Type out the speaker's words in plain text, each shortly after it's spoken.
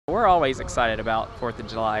we're always excited about 4th of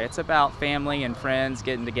July. It's about family and friends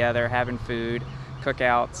getting together, having food,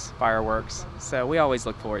 cookouts, fireworks. So we always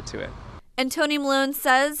look forward to it. And Tony Malone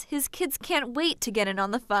says his kids can't wait to get in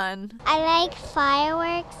on the fun. I like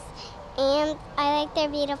fireworks, and I like their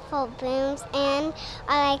beautiful booms, and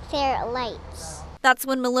I like their lights. That's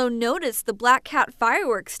when Malone noticed the Black Cat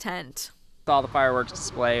fireworks tent. Saw the fireworks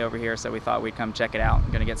display over here, so we thought we'd come check it out.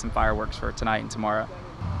 I'm going to get some fireworks for tonight and tomorrow.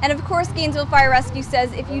 And of course, Gainesville Fire Rescue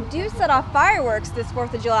says if you do set off fireworks this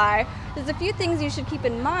 4th of July, there's a few things you should keep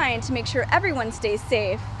in mind to make sure everyone stays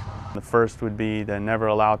safe. The first would be to never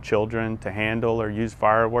allow children to handle or use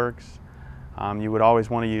fireworks. You would always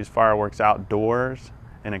want to use fireworks outdoors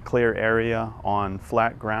in a clear area on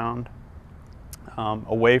flat ground,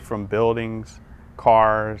 away from buildings,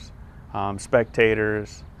 cars,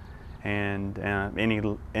 spectators, and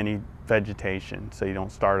any vegetation, so you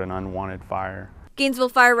don't start an unwanted fire. Gainesville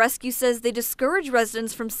Fire Rescue says they discourage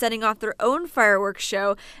residents from setting off their own fireworks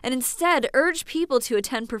show and instead urge people to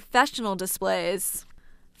attend professional displays.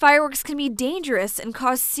 Fireworks can be dangerous and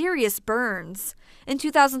cause serious burns. In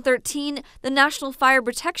 2013, the National Fire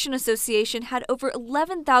Protection Association had over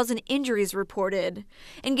 11,000 injuries reported.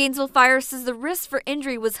 And Gainesville Fire says the risk for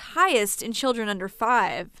injury was highest in children under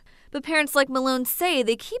 5. But parents like Malone say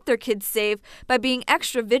they keep their kids safe by being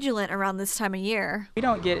extra vigilant around this time of year. We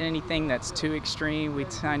don't get anything that's too extreme. We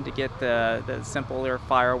tend to get the simpler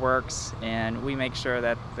fireworks, and we make sure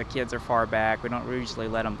that the kids are far back. We don't usually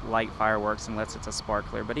let them light fireworks unless it's a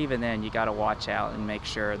sparkler, but even then you got to watch out and make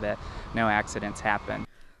sure that no accidents happen.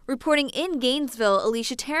 Reporting in Gainesville,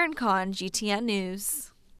 Alicia Tarancon, GTN News.